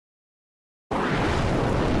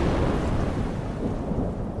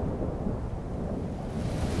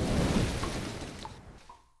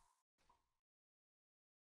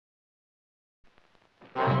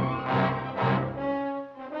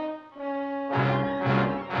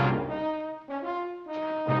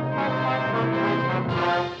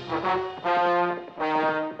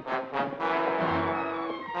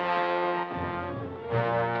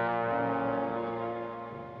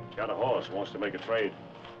wants to make a trade.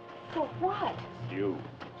 For what? You.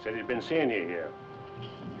 Said he'd been seeing you here.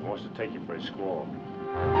 He wants to take you for his squaw.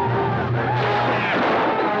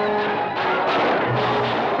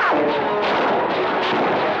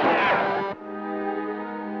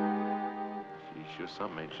 She's sure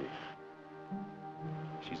something, ain't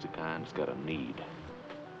she? She's the kind that's got a need.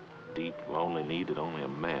 Deep, lonely need that only a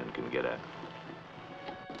man can get at.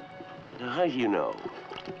 Now, how do you know?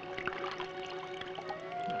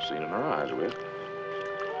 I've seen in her eyes, Rick.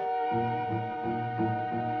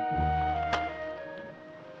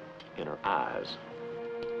 In her eyes.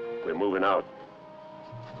 We're moving out.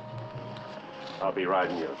 I'll be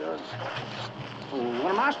riding you, Dunn. Well,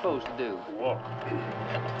 what am I supposed to do? Walk.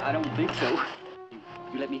 I don't think so.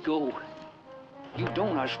 You let me go. You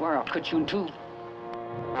don't, I swear I'll cut you in two.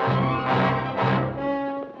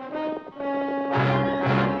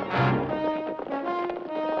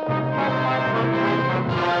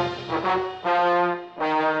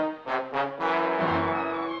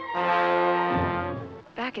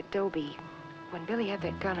 Back at Dobie, when Billy had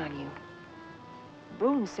that gun on you,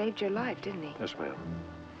 Boone saved your life, didn't he? Yes, ma'am.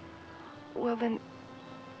 Well, then,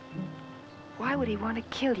 why would he want to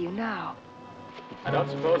kill you now? I don't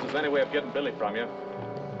suppose there's any way of getting Billy from you,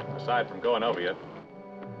 aside from going over you.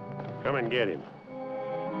 Come and get him.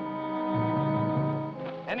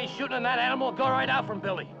 Any shooting on that animal will go right out from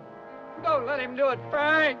Billy. Don't let him do it,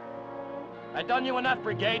 Frank! I done you enough,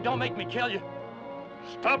 Brigade. Don't make me kill you.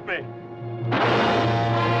 Stop me!